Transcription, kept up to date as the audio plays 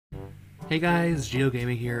Hey guys, Geo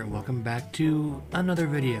Gaming here, and welcome back to another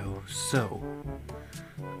video. So,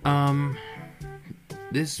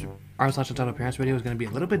 this r/EntitledParents video is going to be a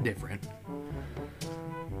little bit different.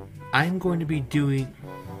 I'm going to be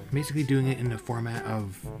basically doing it in the format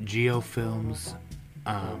of Geo Films,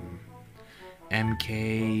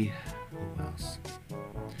 MK, who else?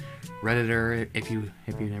 Redditor, if you've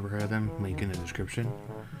never heard of them, link in the description.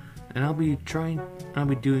 And I will be doing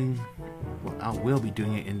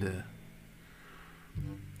it in the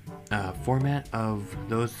format of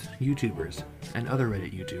those YouTubers and other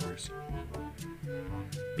Reddit YouTubers.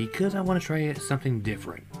 Because I want to try something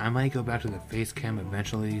different. I might go back to the face cam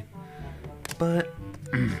eventually, but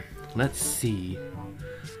let's see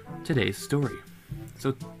today's story.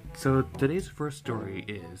 So today's first story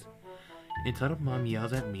is entitled Mom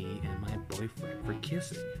Yells at Me and My Boyfriend for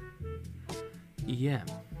Kissing. EM,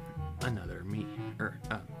 another me,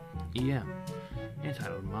 EM,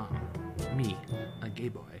 entitled Mom, Me, a gay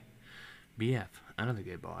boy. BF, another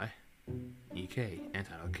gay boy. EK,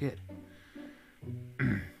 entitled Kid.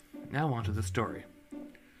 Now on to the story.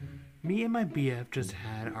 Me and my BF just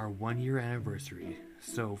had our 1-year anniversary,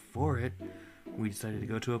 so for it, we decided to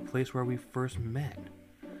go to a place where we first met.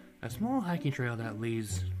 A small hiking trail that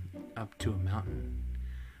leads up to a mountain.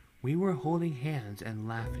 We were holding hands and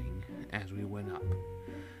laughing as we went up.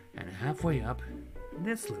 And halfway up,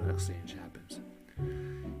 this little exchange happens.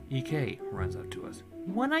 EK runs up to us.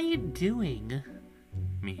 What are you doing?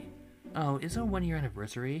 Me. Oh, it's our 1-year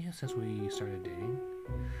anniversary since we started dating.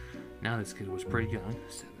 Now this kid was pretty young,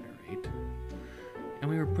 7 or 8. And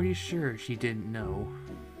we were pretty sure she didn't know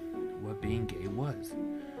what being gay was.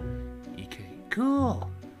 EK.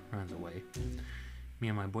 Cool! Runs away. Me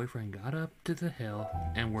and my boyfriend got up to the hill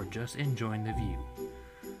and were just enjoying the view.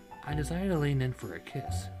 I decided to lean in for a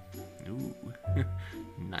kiss. Ooh,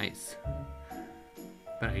 nice.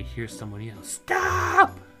 But I hear someone yell,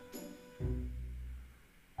 "Stop!"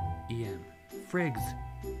 EM, Friggs,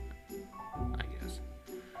 I guess.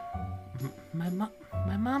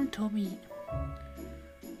 My mom told me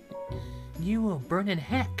you will burn in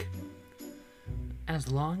heck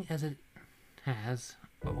as long as it has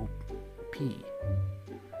OP.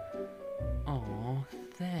 Oh,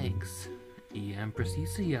 thanks. EM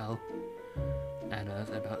proceeds to yell at us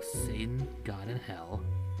about Satan, God, and hell.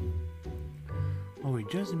 Well, we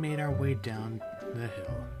just made our way down the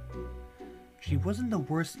hill. She wasn't the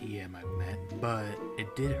worst EM I've met, but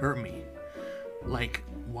it did hurt me. Like,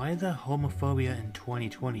 why the homophobia in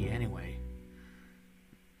 2020 anyway?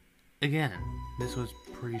 Again, this was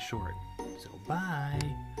pretty short, so bye.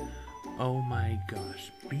 Oh my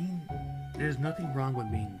gosh, there's nothing wrong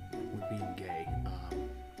with being gay.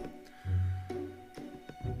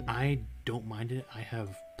 I don't mind it. I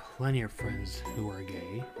have plenty of friends who are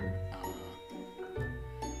gay.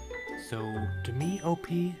 So to me, OP,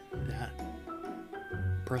 that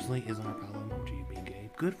personally isn't a problem to you being gay.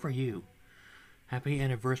 Good for you. Happy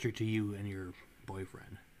anniversary to you and your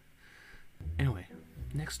boyfriend. Anyway,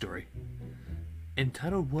 next story.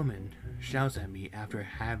 Entitled Woman shouts at me after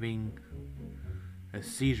having a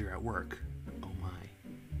seizure at work. Oh my.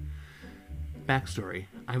 Backstory.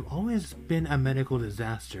 I've always been a medical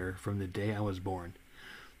disaster from the day I was born.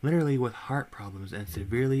 Literally with heart problems and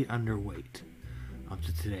severely underweight. Up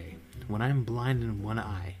to today, when I'm blind in one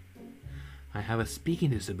eye. I have a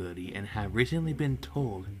speaking disability and have recently been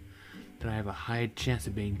told that I have a high chance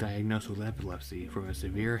of being diagnosed with epilepsy from a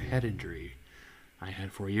severe head injury I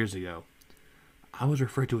had 4 years ago. I was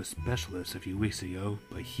referred to a specialist a few weeks ago,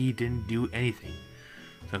 but he didn't do anything,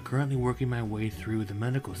 so I'm currently working my way through the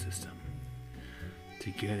medical system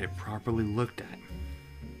to get it properly looked at,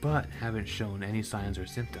 but haven't shown any signs or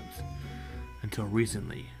symptoms until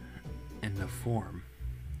recently in the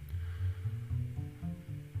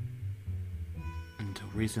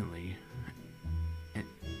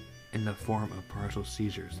form of partial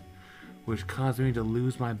seizures, which caused me to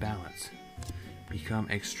lose my balance, become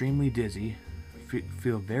extremely dizzy,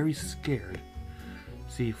 feel very scared,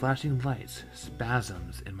 see flashing lights,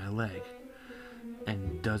 spasms in my leg,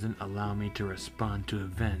 and doesn't allow me to respond to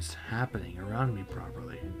events happening around me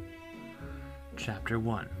properly. Chapter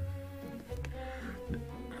 1.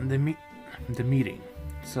 The meeting.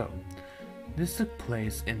 So, this took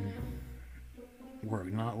place in work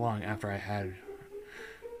not long after I had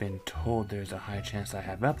been told there's a high chance I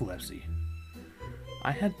have epilepsy.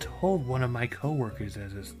 I had told one of my coworkers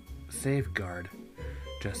as a safeguard,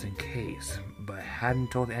 just in case, but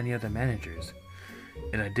hadn't told any of the managers,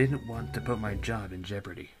 and I didn't want to put my job in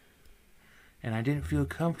jeopardy. And I didn't feel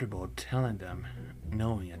comfortable telling them,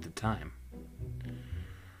 knowing at the time.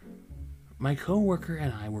 My coworker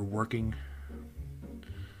and I were working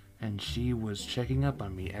and she was checking up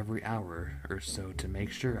on me every hour or so to make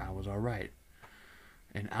sure I was alright.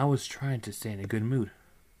 And I was trying to stay in a good mood.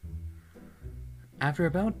 After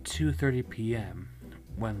about 2:30 p.m.,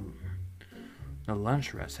 when the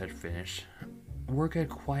lunch rest had finished, work had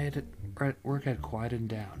quieted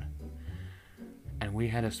down, and we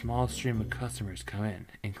had a small stream of customers come in,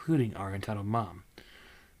 including our entitled mom,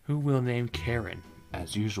 who we'll name Karen,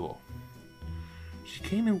 as usual. She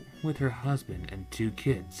came in with her husband and 2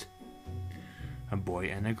 kids, a boy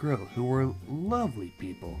and a girl, who were lovely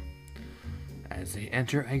people. As they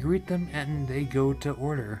enter, I greet them and they go to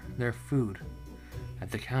order their food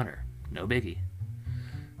at the counter. No biggie.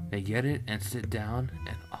 They get it and sit down,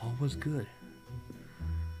 and all was good.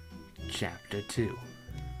 Chapter 2.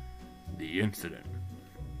 The Incident.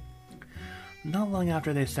 Not long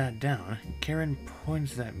after they sat down, Karen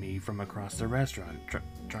points at me from across the restaurant,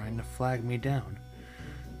 trying to flag me down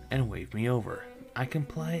and wave me over. I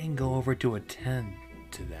comply and go over to attend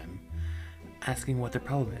to them, asking what the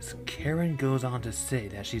problem is. Karen goes on to say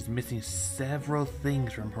that she's missing several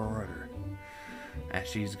things from her order. As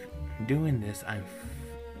she's doing this,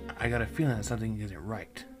 I got a feeling that something isn't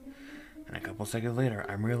right. And a couple seconds later,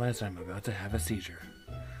 I realize I'm about to have a seizure.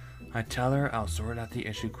 I tell her I'll sort out the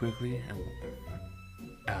issue quickly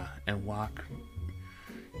and walk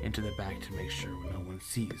into the back to make sure no one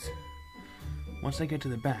sees. Once I get to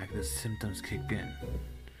the back, the symptoms kick in,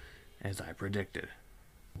 as I predicted.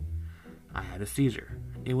 I had a seizure.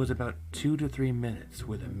 It was about 2 to 3 minutes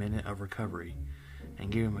with a minute of recovery and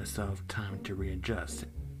giving myself time to readjust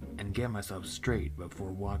and get myself straight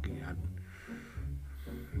before walking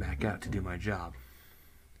back out to do my job.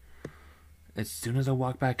 As soon as I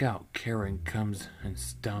walk back out, Karen comes and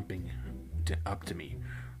stomping up to me,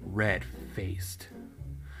 red-faced.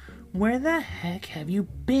 "Where the heck have you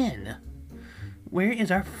been? Where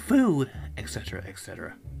is our food?" etc.,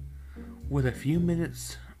 etc. With a few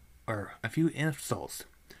insults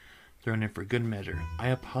thrown in for good measure, I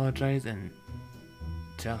apologize and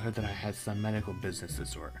tell her that I had some medical business to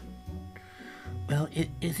sort. Well, it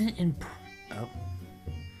isn't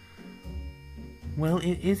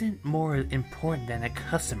more important than a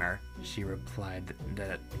customer," she replied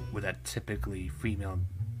with that typically female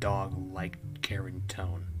dog-like Karen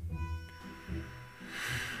tone.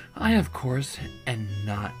 I, of course, am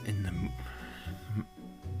not in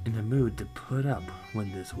the mood to put up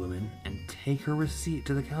with this woman and take her receipt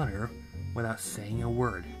to the counter without saying a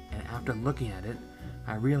word, and after looking at it,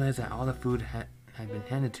 I realized that all the food had been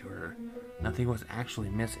handed to her. Nothing was actually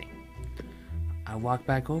missing. I walked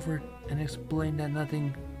back over and explained that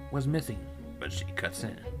nothing was missing, but she cuts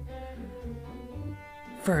in.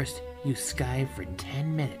 "First, you skived for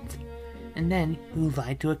 10 minutes, and then you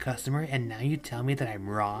lied to a customer, and now you tell me that I'm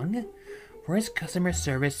wrong? Worst customer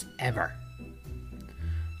service ever."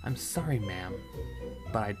 "I'm sorry, ma'am,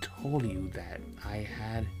 but I told you that I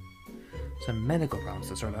had some medical problems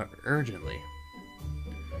to sort out urgently."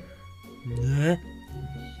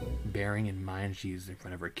 Bearing in mind she's in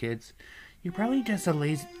front of her kids, "You're probably just a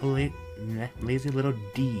lazy little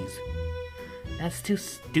D's. That's too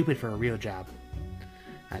stupid for a real job."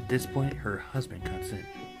 At this point, her husband cuts in.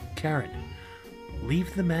 "Karen,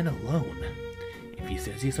 leave the man alone. If he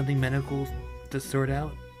says he has something medical to sort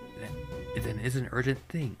out, then it's an urgent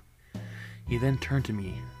thing." He then turned to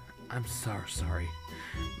me. "I'm sorry.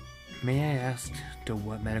 May I ask to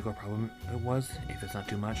what medical problem it was, if it's not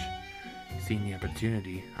too much?" Seeing the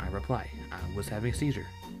opportunity, I reply, "I was having a seizure."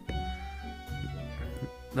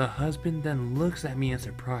 The husband then looks at me in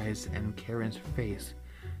surprise, and Karen's face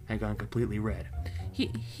had gone completely red.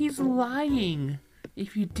 He's lying.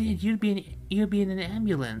 If you did, you'd be in an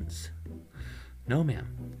ambulance." "No,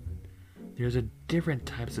 ma'am. There's a different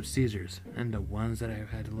types of seizures, and the ones that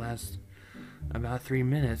I've had last about 3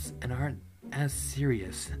 minutes and aren't as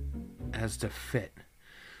serious as to fit,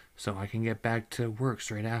 so I can get back to work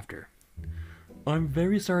straight after." "I'm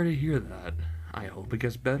very sorry to hear that. I hope it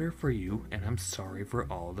gets better for you, and I'm sorry for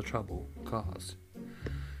all the trouble caused."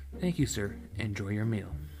 "Thank you, sir. Enjoy your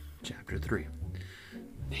meal." Chapter 3.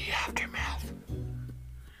 The Aftermath.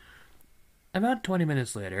 About 20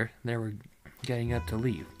 minutes later, they were getting up to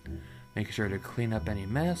leave, making sure to clean up any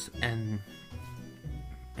mess, and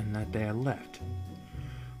that they had left,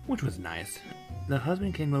 which was nice. The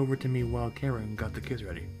husband came over to me while Karen got the kids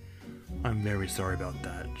ready. "I'm very sorry about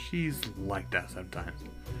that. She's like that sometimes.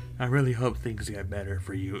 I really hope things get better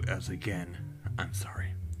for you as again. I'm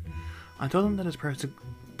sorry." I told him that it's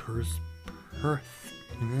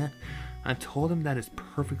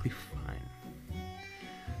perfectly fine,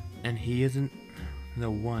 and he isn't the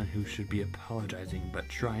one who should be apologizing but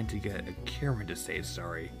trying to get a Karen to say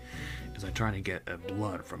sorry is like trying to get a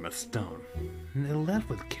blood from a stone. And it left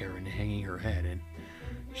with Karen hanging her head in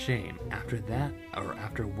shame. After that, or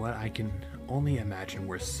after what I can only imagine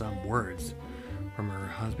were some words from her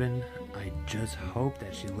husband, I just hope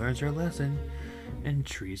that she learns her lesson and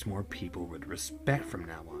treats more people with respect from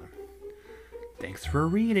now on. Thanks for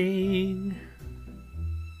reading.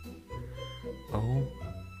 Oh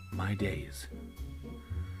my days.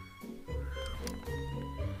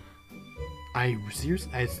 I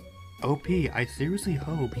seriously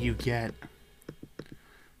hope you get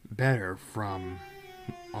better from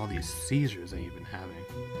all these seizures that you've been having.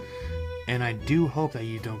 And I do hope that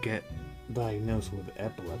you don't get diagnosed with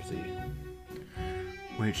epilepsy.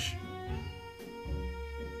 Which,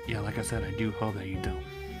 yeah, like I said, I do hope that you don't.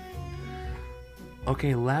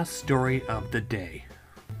 Okay, last story of the day.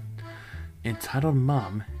 Entitled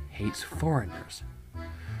Mom Hates Foreigners.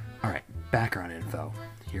 Alright, background info.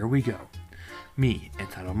 Here we go. Me,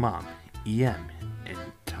 entitled Mom. EM,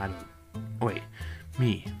 entitled...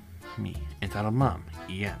 Me, entitled Mom.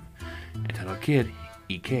 EM. Entitled Kid.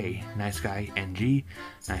 EK. Nice Guy. NG.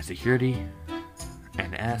 Nice Security.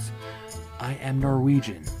 NS. I am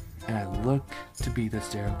Norwegian, and I look to be the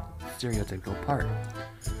stereotypical part.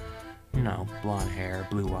 You know, blonde hair,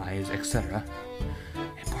 blue eyes, etc.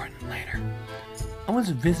 Important later. I was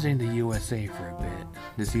visiting the USA for a bit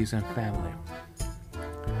to see some family,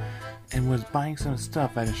 and was buying some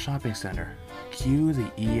stuff at a shopping center. Cue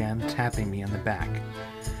the EM tapping me on the back,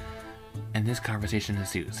 and this conversation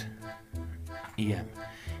ensues. EM: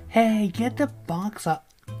 Hey, get the box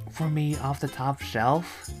up for me off the top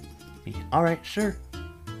shelf. Me: Alright, sure.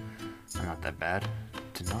 I'm not that bad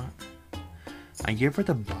to not. I give her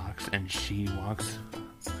the box and she walks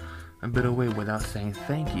a bit away without saying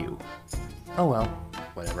thank you. Oh well,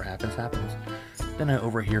 whatever happens, happens. Then I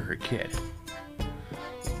overhear her kid: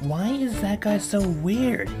 Why is that guy so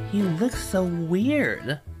weird? He looks so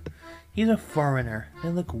weird. He's a foreigner. They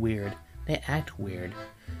look weird. They act weird.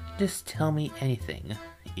 Just tell me anything,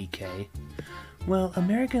 EK. Well,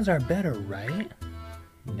 Americans are better, right?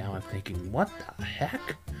 Now I'm thinking, what the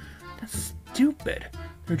heck? That's stupid.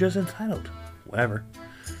 They're just entitled. Whatever.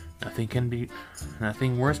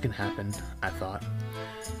 Nothing worse can happen, I thought.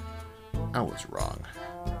 I was wrong.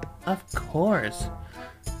 Of course.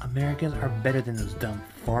 Americans are better than those dumb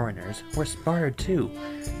foreigners. We're smarter too.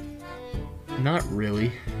 Not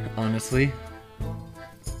really, honestly.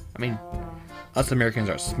 I mean, us Americans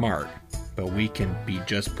are smart, but we can be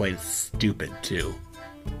just plain stupid too.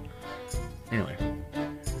 Anyway.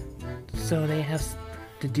 So they have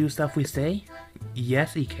to do stuff we say?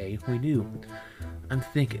 Yes, EK, we do. I'm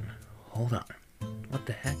thinking, hold on. What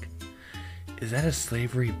the heck? Is that a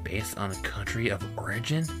slavery based on a country of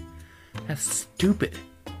origin? That's stupid.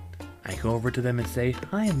 I go over to them and say,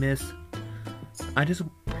 Hi, miss. I just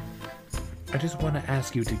want to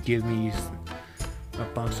ask you to give me a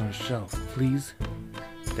box on the shelf, please.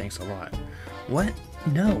 Thanks a lot. What?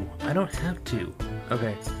 No, I don't have to.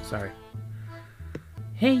 Okay, sorry.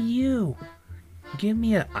 Hey, you! Give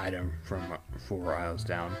me an item from 4 aisles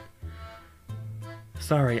down.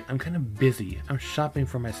 Sorry, I'm kind of busy. I'm shopping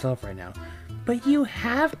for myself right now. But you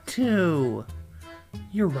have to!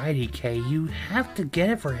 You're right, EK. You have to get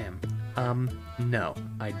it for him. No,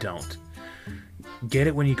 I don't. Get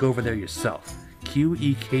it when you go over there yourself. Cue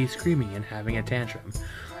EK screaming and having a tantrum.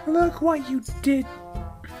 Look what you did,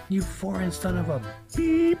 you foreign son of a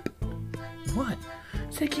beep! What?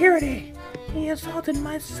 Security! He assaulted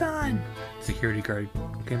my son! Security guard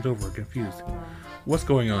comes over confused. What's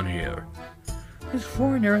going on here? This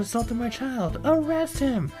foreigner assaulted my child. Arrest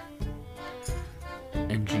him!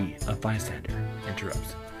 NG, a bystander,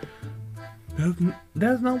 interrupts.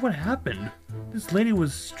 That's not what happened. This lady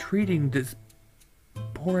was treating this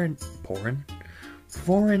foreign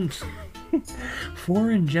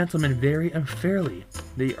gentleman very unfairly.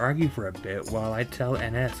 They argue for a bit while I tell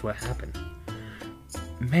NS what happened.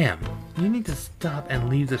 Ma'am, you need to stop and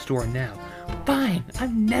leave the store now. Fine,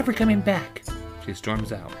 I'm never coming back. She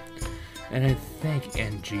storms out. And I thank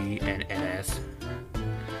NG and NS.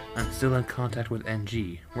 I'm still in contact with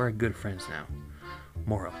NG. We're good friends now.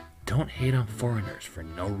 Moral: don't hate on foreigners for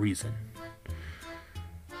no reason.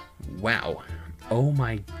 Wow. Oh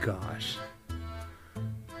my gosh.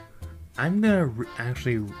 I'm gonna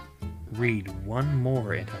actually read one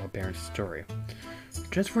more EntitledParents story.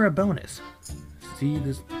 Just for a bonus. See,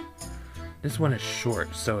 this one is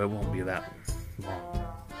short, so it won't be that long.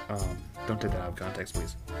 Don't take that out of context,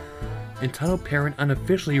 please. Entitled Parent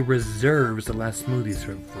unofficially reserves the last smoothies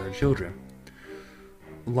for children.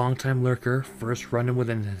 Longtime lurker, first run-in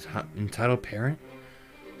with an entitled parent.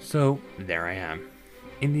 So, there I am,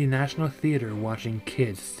 in the National Theater watching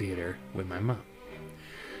kids' theater with my mom.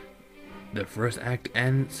 The first act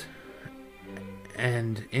ends,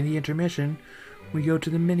 and in the intermission, we go to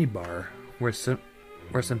the minibar where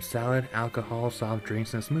some salad, alcohol, soft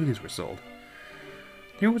drinks, and smoothies were sold.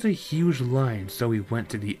 There was a huge line, so we went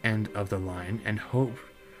to the end of the line and hoped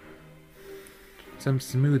some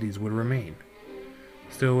smoothies would remain.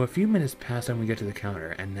 So a few minutes pass and we get to the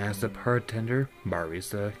counter and ask the bartender,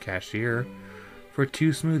 barista, cashier for 2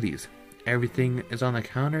 smoothies. Everything is on the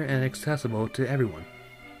counter and accessible to everyone.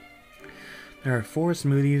 There are 4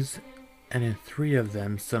 smoothies, and in 3 of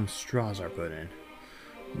them some straws are put in,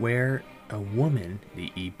 where a woman,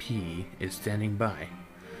 the EP, is standing by.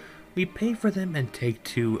 We pay for them and take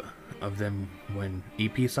 2 of them when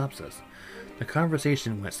EP stops us. The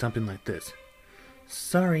conversation went something like this.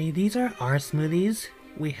 "Sorry, these are our smoothies.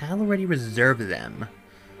 We have already reserved them."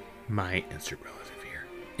 My instant relative here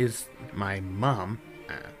is my mom,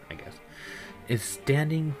 I guess, is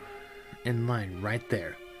standing in line right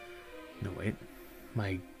there. No, wait.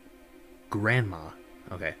 My grandma,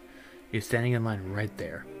 okay, is standing in line right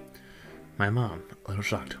there. My mom, a little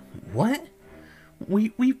shocked. "What?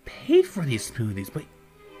 We paid for these smoothies,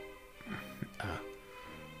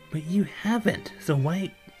 but you haven't, so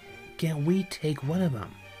why can't we take one of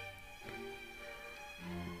them?"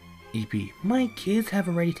 EP, "My kids have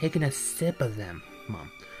already taken a sip of them,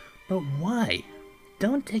 Mom. But why?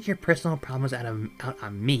 Don't take your personal problems out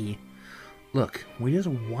on me. Look, we just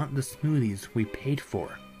want the smoothies we paid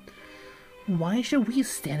for. Why should we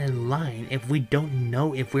stand in line if we don't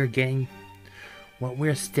know if we're getting what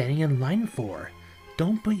we're standing in line for?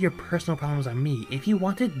 Don't put your personal problems on me. If you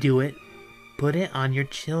want to do it, put it on your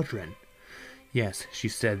children." Yes, she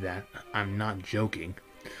said that. I'm not joking.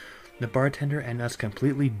 The bartender and us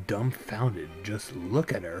completely dumbfounded just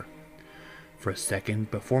look at her for a second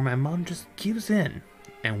before my mom just gives in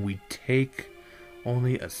and we take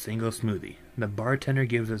only a single smoothie. The bartender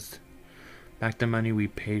gives us back the money we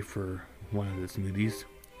paid for one of the smoothies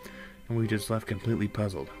and we just left completely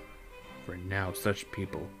puzzled. For now, such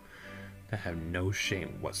people that have no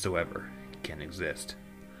shame whatsoever can exist.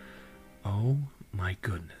 Oh my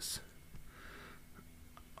goodness.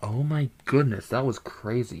 Oh my goodness, that was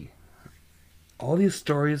crazy. All these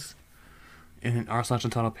stories in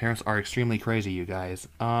r/EntitledParents are extremely crazy, you guys.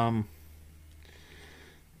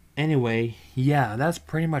 Anyway, yeah, that's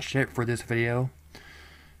pretty much it for this video.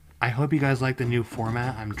 I hope you guys like the new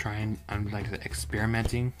format. I'm like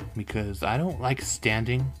experimenting because I don't like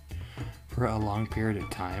standing for a long period of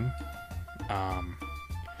time.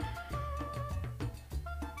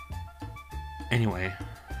 Anyway,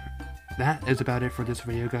 that is about it for this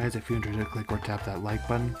video, guys. If you enjoyed it, click or tap that like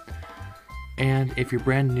button. And if you're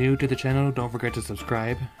brand new to the channel, don't forget to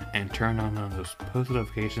subscribe and turn on those post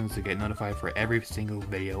notifications to get notified for every single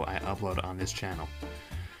video I upload on this channel.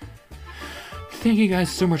 Thank you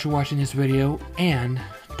guys so much for watching this video, and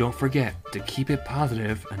don't forget to keep it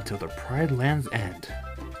positive until the Pride Lands end.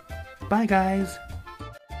 Bye guys!